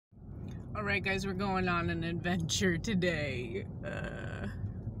Alright guys, we're going on an adventure today.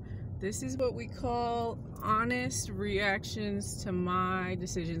 This is what we call honest reactions to my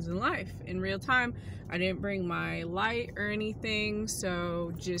decisions in life. In real time, I didn't bring my light or anything,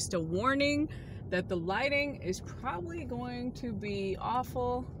 so just a warning that the lighting is probably going to be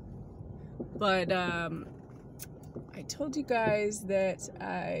awful. But I told you guys that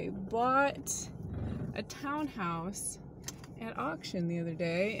I bought a townhouse at auction the other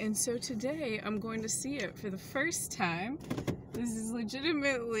day, and so today I'm going to see it for the first time. This is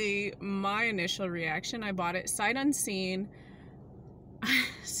legitimately my initial reaction. I bought it sight unseen,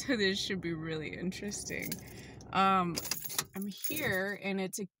 so this should be really interesting. I'm here and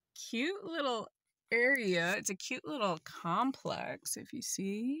it's a cute little area. It's a cute little complex, if you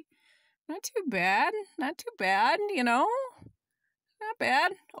see. Not too bad, you know, not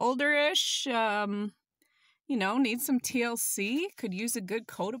bad. Older-ish, you know, needs some TLC, could use a good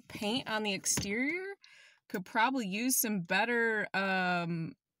coat of paint on the exterior, could probably use some better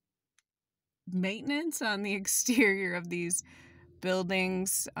maintenance on the exterior of these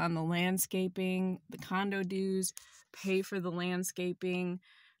buildings, on the landscaping. The condo dues pay for the landscaping,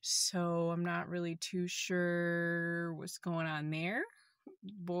 so I'm not really too sure what's going on there.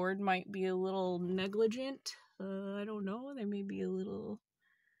 Board might be a little negligent. I don't know, they may be a little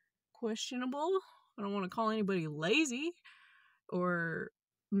questionable. I don't want to call anybody lazy or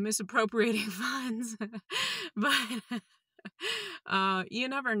misappropriating funds, but you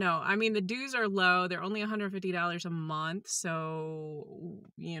never know. I mean, the dues are low. They're only $150 a month, so,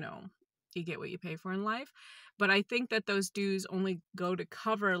 you know, you get what you pay for in life. But I think that those dues only go to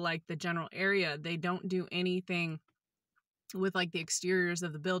cover, like, the general area. They don't do anything with, like, the exteriors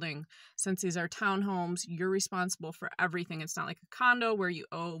of the building. Since these are townhomes, you're responsible for everything. It's not like a condo where you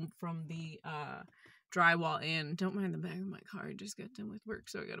own from the drywall in. Don't mind the back of my car. I just got done with work,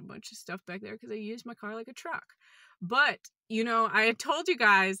 so I got a bunch of stuff back there because I use my car like a truck. But, you know, I had told you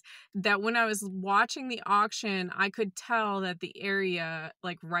guys that when I was watching the auction, I could tell that the area,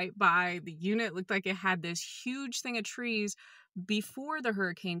 like, right by the unit looked like it had this huge thing of trees before the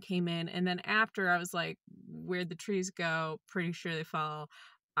hurricane came in, and then after, I was like, where'd the trees go? Pretty sure they fell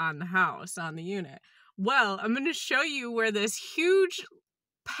on the house, on the unit. Well, I'm going to show you where this huge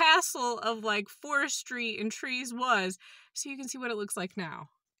passel of, like, forestry and trees was, so you can see what it looks like now.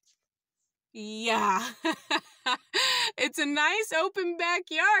 Yeah. It's a nice open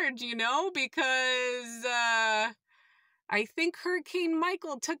backyard, you know, because I think Hurricane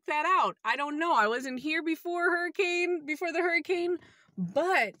Michael took that out. I don't know. I wasn't here before the hurricane,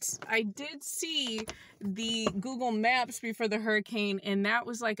 but I did see the Google Maps before the hurricane, and that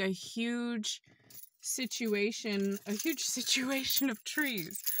was like a huge situation of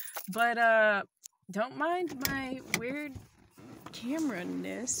trees. But don't mind my weird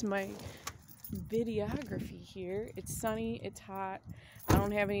camera-ness, my videography here. It's sunny, it's hot, I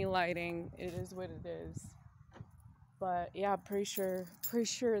don't have any lighting, it is what it is. But yeah, pretty sure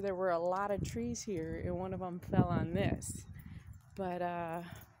there were a lot of trees here, and one of them fell on this. But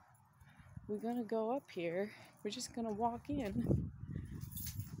we're gonna go up here. We're just gonna walk in.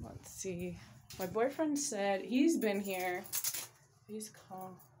 Let's see. My boyfriend said he's been here. It's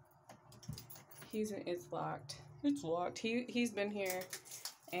locked. It's locked. He's been here,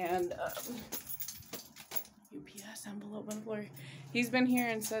 and UPS envelope on the floor. He's been here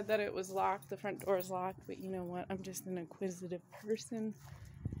and said that it was locked. The front door is locked, but you know what? I'm just an inquisitive person.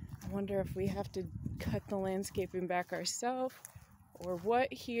 I wonder if we have to cut the landscaping back ourselves or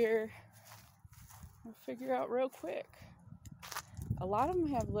what here. We'll figure out real quick. A lot of them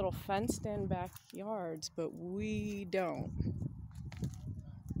have little fenced-in backyards, but we don't.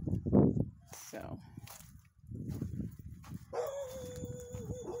 So.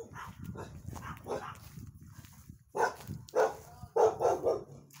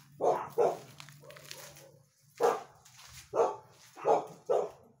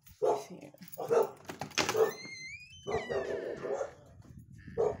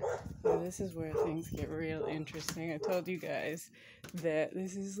 This is where things get real interesting. I told you guys that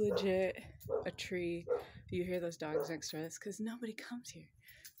this is legit a tree. You hear those dogs next door, that's because nobody comes here.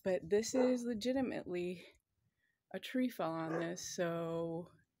 But this is legitimately a tree fell on this, so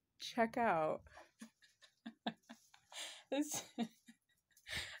check out. This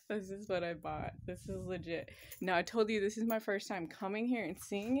is what I bought. This is legit. Now, I told you this is my first time coming here and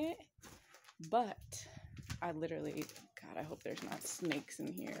seeing it, but I literally, God, I hope there's not snakes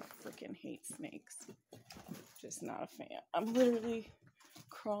in here. I freaking hate snakes. Just not a fan. I'm literally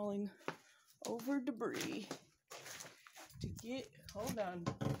crawling over debris to get, hold on,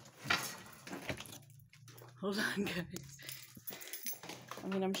 guys. I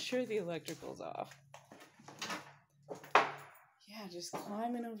mean, I'm sure the electrical's off. Yeah, just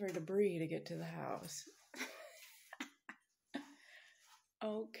climbing over debris to get to the house.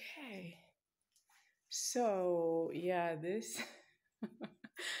 Okay. So, yeah, this...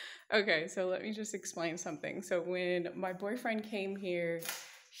 Okay, so let me just explain something. So when my boyfriend came here,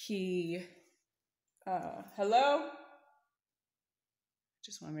 he... hello?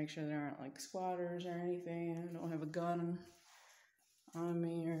 Just want to make sure there aren't like squatters or anything. I don't have a gun on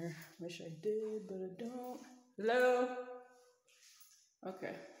me, or wish I did, but I don't. Hello?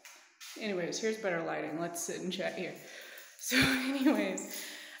 Okay. Anyways, here's better lighting. Let's sit and chat here. So anyways,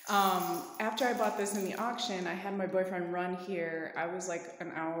 after I bought this in the auction, I had my boyfriend run here. I was like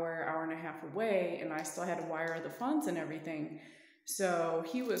an hour and a half away, and I still had to wire the funds and everything. So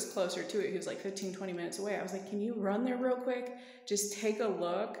he was closer to it. He was like 15, 20 minutes away. I was like, can you run there real quick? Just take a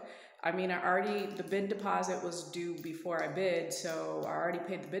look. I mean, the bid deposit was due before I bid, so I already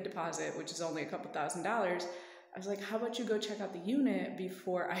paid the bid deposit, which is only a couple $1,000s. I was like, how about you go check out the unit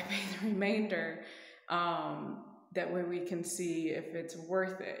before I pay the remainder? That way we can see if it's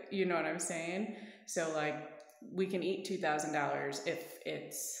worth it. You know what I'm saying? So like, we can eat $2,000 if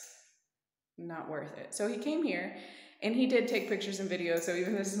it's not worth it. So he came here and he did take pictures and videos. So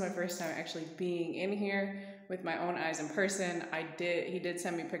even this is my first time actually being in here with my own eyes in person. He did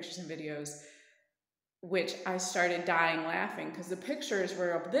send me pictures and videos, which I started dying laughing because the pictures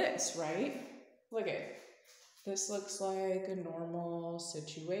were of this, right? Look at it. This looks like a normal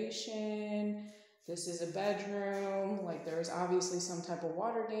situation. This is a bedroom. Like there's obviously some type of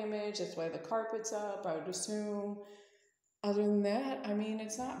water damage. That's why the carpet's up, I would assume. Other than that, I mean,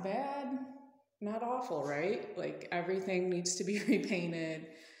 it's not bad. Not awful, right? Like everything needs to be repainted.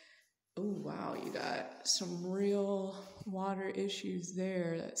 Oh, wow, you got some real water issues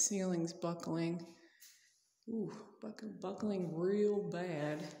there. That ceiling's buckling. Ooh, buckling real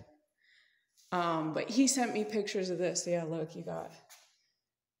bad. But he sent me pictures of this. Yeah, look, you got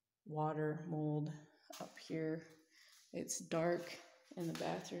water mold up here. It's dark in the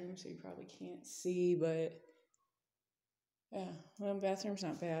bathroom, so you probably can't see, but yeah, well, the bathroom's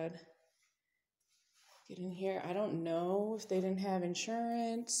not bad. Get in here. I don't know if they didn't have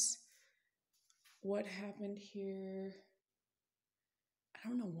insurance. What happened here? I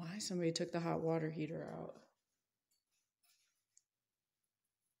don't know why somebody took the hot water heater out.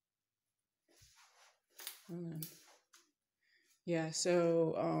 Hold on. Yeah,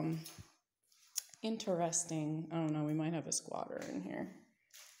 so interesting. I don't know, we might have a squatter in here.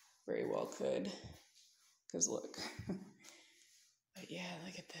 Very well could. Because look. But yeah,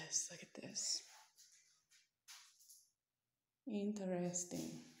 look at this. Look at this.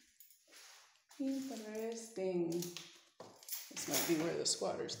 Interesting. Interesting. This might be where the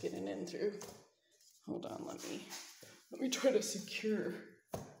squatter's getting in through. Hold on, let me try to secure.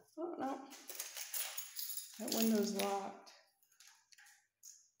 Oh no. That window's locked.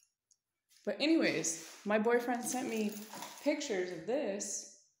 But anyways, my boyfriend sent me pictures of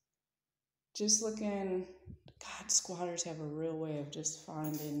this. Just looking, God, squatters have a real way of just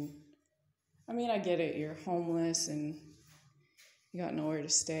finding, I mean, I get it, you're homeless and you got nowhere to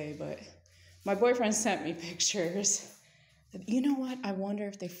stay, but my boyfriend sent me pictures. You know what? I wonder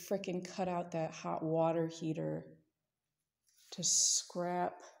if they frickin' cut out that hot water heater to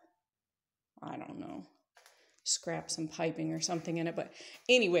scrap, I don't know, scrap some piping or something in it. But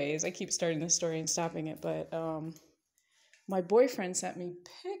anyways, I keep starting the story and stopping it. But my boyfriend sent me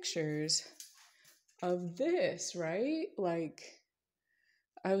pictures of this, right? Like,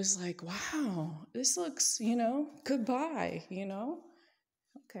 I was like, wow, this looks, goodbye,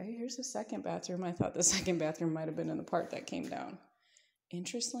 Okay, here's the second bathroom. I thought the second bathroom might have been in the part that came down.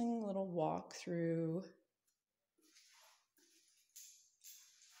 Interesting little walk through.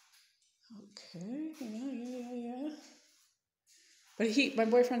 Okay, yeah. But my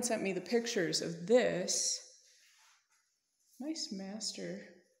boyfriend sent me the pictures of this. Nice master.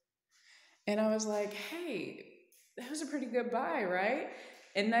 And I was like, hey, that was a pretty good buy, right?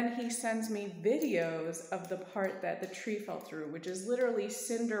 And then he sends me videos of the part that the tree fell through, which is literally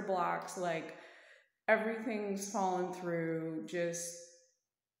cinder blocks, like everything's fallen through, just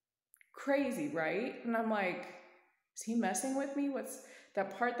crazy, right? And I'm like, is he messing with me? What's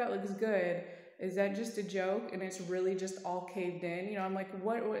that part that looks good? Is that just a joke? And it's really just all caved in? I'm like,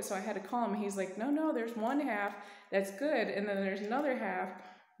 what? So I had to call him. He's like, no, there's one half that's good. And then there's another half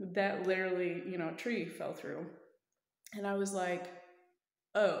that literally, tree fell through. And I was like,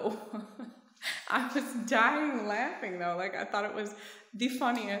 oh. I was dying laughing though. Like I thought it was the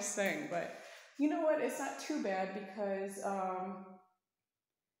funniest thing. But you know what? It's not too bad because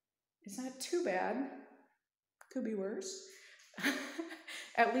it's not too bad. Could be worse.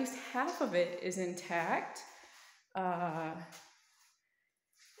 at least half of it is intact.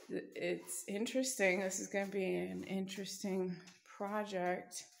 It's interesting. This is going to be an interesting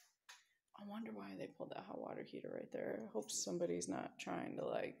project. I wonder why they pulled that hot water heater right there. I hope somebody's not trying to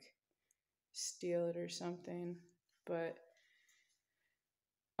like steal it or something. But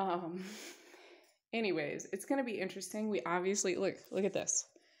anyways, it's going to be interesting. We obviously look at this.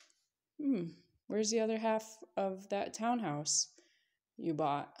 Where's the other half of that townhouse you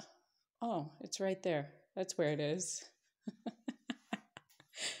bought? Oh, it's right there. That's where it is.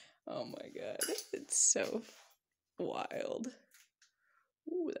 Oh my god, it's so wild.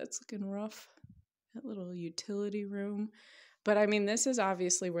 Ooh, that's looking rough. That little utility room. But I mean, this is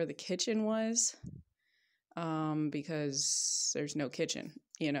obviously where the kitchen was, because there's no kitchen.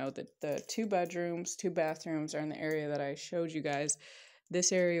 You know, the 2 bedrooms, 2 bathrooms are in the area that I showed you guys.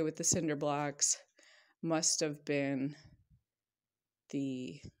 This area with the cinder blocks must have been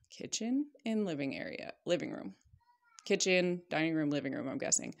the kitchen and living room. Kitchen, dining room, living room, I'm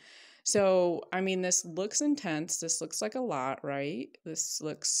guessing. So, I mean, this looks intense. This looks like a lot, right? This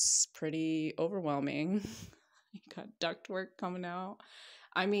looks pretty overwhelming. You got ductwork coming out.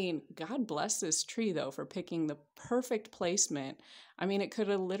 I mean, God bless this tree, though, for picking the perfect placement. I mean, it could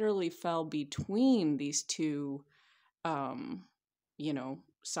have literally fell between these 2,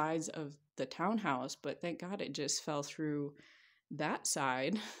 sides of the townhouse, but thank God it just fell through that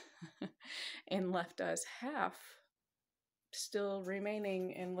side and left us half still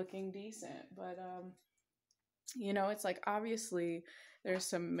remaining and looking decent. But it's like, obviously there's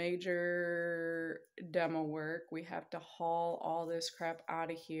some major demo work. We have to haul all this crap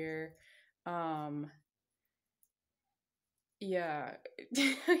out of here. Yeah,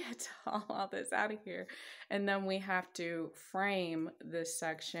 we have to haul all this out of here, and then we have to frame this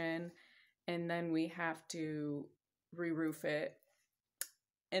section, and then we have to re-roof it,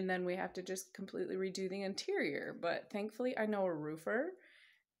 and then we have to just completely redo the interior. But thankfully I know a roofer,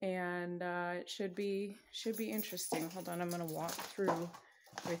 and it should be interesting. Hold on, I'm gonna walk through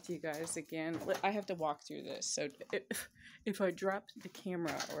with you guys again. I have to walk through this, so if I drop the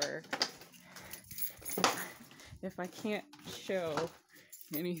camera, or if I can't show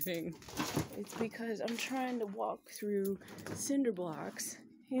anything, it's because I'm trying to walk through cinder blocks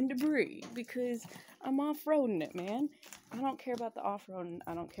and debris, because I'm off-roading it, man. I don't care about the off-roading.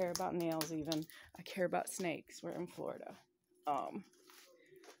 I don't care about nails even. I care about snakes. We're in Florida.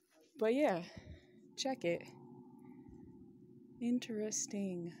 But yeah, check it.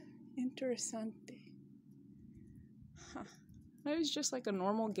 Interesting. Interessante. Huh. That is just like a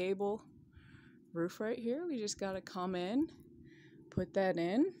normal gable roof right here. We just gotta come in, put that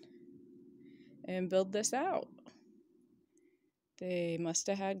in, and build this out. They must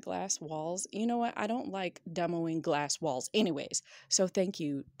have had glass walls. You know what? I don't like demoing glass walls anyways. So thank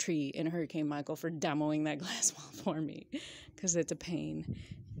you, Tree and Hurricane Michael, for demoing that glass wall for me, because it's a pain.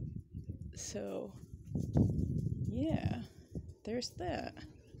 So, yeah, there's that.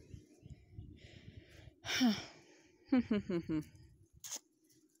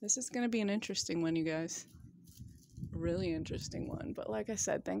 This is going to be an interesting one, you guys. A really interesting one. But like I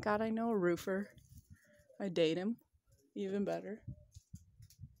said, thank God I know a roofer. I date him. Even better.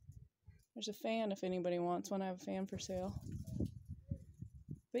 There's a fan if anybody wants one. I have a fan for sale.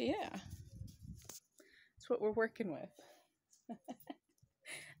 But yeah, that's what we're working with.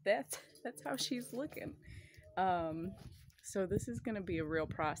 That's how she's looking. So this is going to be a real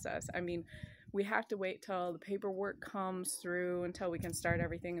process. I mean, we have to wait till the paperwork comes through, until we can start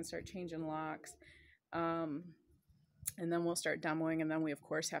everything and start changing locks. And then we'll start demoing, and then we of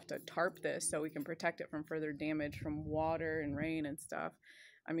course have to tarp this so we can protect it from further damage from water and rain and stuff.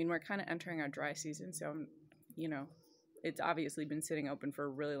 I mean, we're kind of entering our dry season, so it's obviously been sitting open for a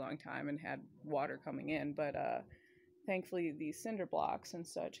really long time and had water coming in, but thankfully these cinder blocks and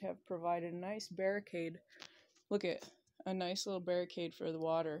such have provided a nice barricade. Look at a nice little barricade for the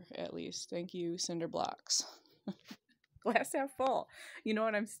water, at least. Thank you, cinder blocks. Glass half full. You know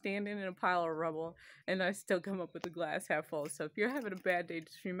what? I'm standing in a pile of rubble and I still come up with a glass half full. So if you're having a bad day,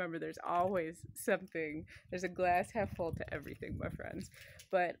 just remember there's always something. There's a glass half full to everything, my friends.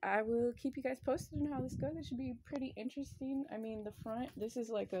 But I will keep you guys posted on how this goes. It should be pretty interesting. I mean, the front, this is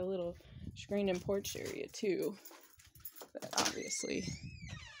like a little screen and porch area too, that obviously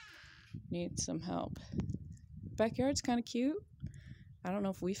needs some help. Backyard's kind of cute. I don't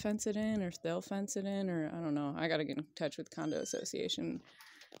know if we fence it in or if they'll fence it in, or I don't know. I got to get in touch with Condo Association,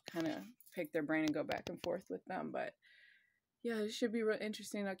 kind of pick their brain and go back and forth with them. But yeah, it should be real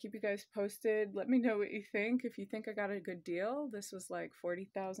interesting. I'll keep you guys posted. Let me know what you think. If you think I got a good deal, this was like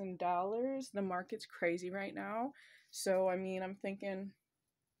 $40,000. The market's crazy right now. So, I mean, I'm thinking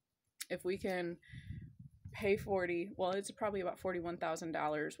if we can pay 40, well, it's probably about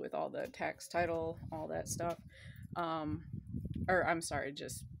 $41,000 with all the tax, title, all that stuff. Or I'm sorry,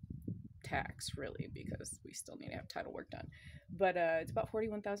 just tax really, because we still need to have title work done. But it's about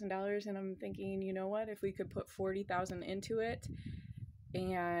 $41,000, and I'm thinking, you know what, if we could put 40,000 into it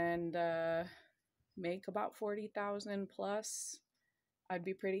and make about 40,000 plus, I'd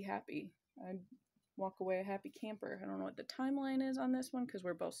be pretty happy. I'd walk away a happy camper. I don't know what the timeline is on this one because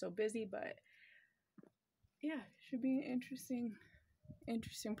we're both so busy, but yeah, should be an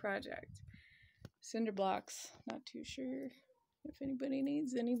interesting project. Cinder blocks, not too sure if anybody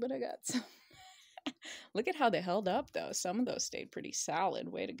needs any, but I got some. Look at how they held up though. Some of those stayed pretty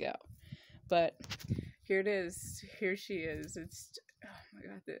solid. Way to go. But here it is. Here she is. It's, oh my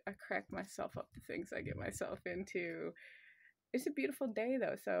God, I crack myself up the things I get myself into. It's a beautiful day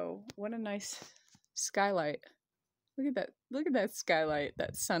though, so what a nice skylight. Look at that. Look at that skylight,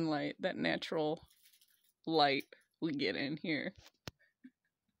 that sunlight, that natural light we get in here.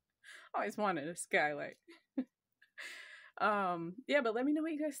 Always wanted a skylight. Yeah, but let me know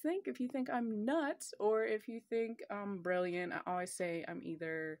what you guys think. If you think I'm nuts or if you think I'm brilliant. I always say I'm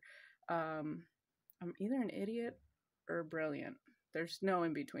either an idiot or brilliant. There's no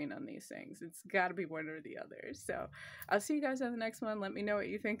in between on these things. It's got to be one or the other. So I'll see you guys on the next one. Let me know what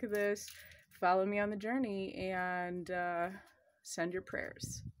you think of this. Follow me on the journey and send your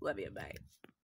prayers. Love you. Bye.